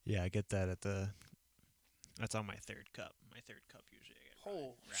 Yeah, I get that that's on my third cup. My third cup usually I get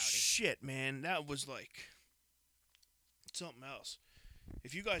Oh rowdy. shit, man, that was like something else.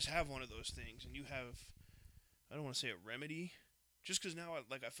 If you guys have one of those things and you have, I don't want to say a remedy, just because now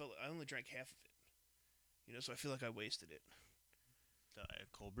I felt I only drank half of it, so I feel like I wasted it. The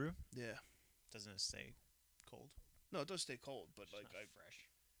cold brew? Yeah. Doesn't it stay cold? No, it does stay cold, but It's like not I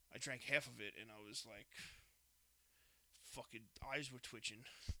fresh. drank half of it and I was like, fucking eyes were twitching.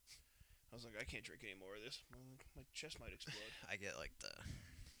 I was like, I can't drink any more of this. My chest might explode. I get like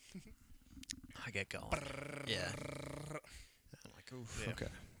I get going. Yeah. I'm like, oof, Yeah. okay.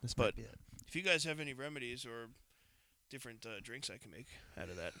 This But- might be it. If you guys have any remedies or different drinks I can make out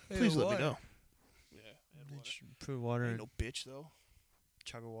of that, Hey, please let me water. know. Yeah, add water. Put water Ain't in. no bitch though.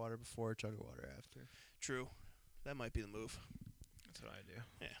 Chug of water before, chug of water after. True, that might be the move. That's what I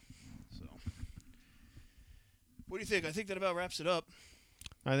do. So, what do you think? I think that about wraps it up.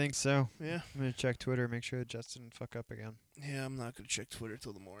 I think so. Yeah. I'm gonna check Twitter, make sure that Justin didn't fuck up again. Yeah, I'm not gonna check Twitter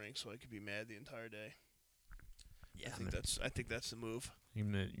till the morning, so I could be mad the entire day. Yeah, I think that's the move.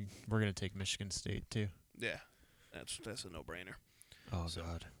 we're gonna take Michigan State too. Yeah, that's a no-brainer. Oh So-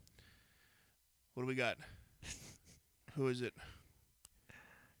 God. What do we got? Who is it?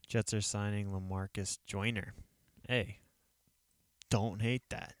 Jets are signing LaMarcus Joyner. Hey, don't hate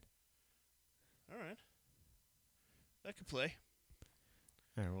that. All right. That could play.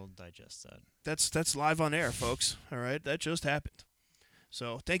 All right, we'll digest that. That's live on air, folks. All right, that just happened.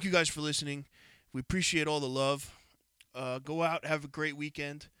 So thank you guys for listening. We appreciate all the love. Go out, have a great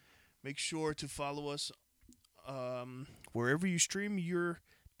weekend. Make sure to follow us wherever you stream your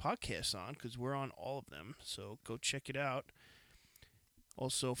podcasts on, because we're on all of them. So go check it out.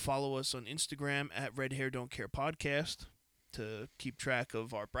 Also follow us on Instagram at Red Hair Don't Care Podcast to keep track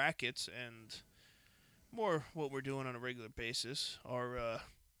of our brackets and more what we're doing on a regular basis. Our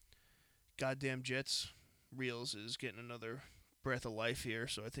goddamn Jets reels is getting another breath of life here,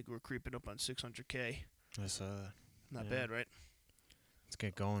 so I think we're creeping up on 600K. Let's Not Yeah. bad, right? let's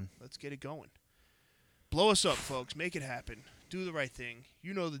get going. Let's get it going. Blow us up, folks. Make it happen. Do the right thing.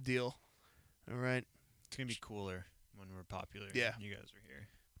 You know the deal. All right? It's gonna be cooler when we're popular. Yeah. You guys are here.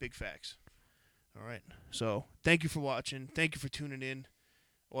 Big facts. All right. So, thank you for watching. Thank you for tuning in.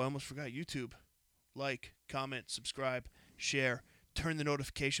 Oh, I almost forgot YouTube. Like, comment, subscribe, share, turn the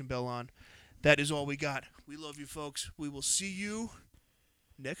notification bell on. That is all we got. We love you, folks. We will see you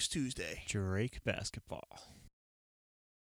next Tuesday. Drake basketball.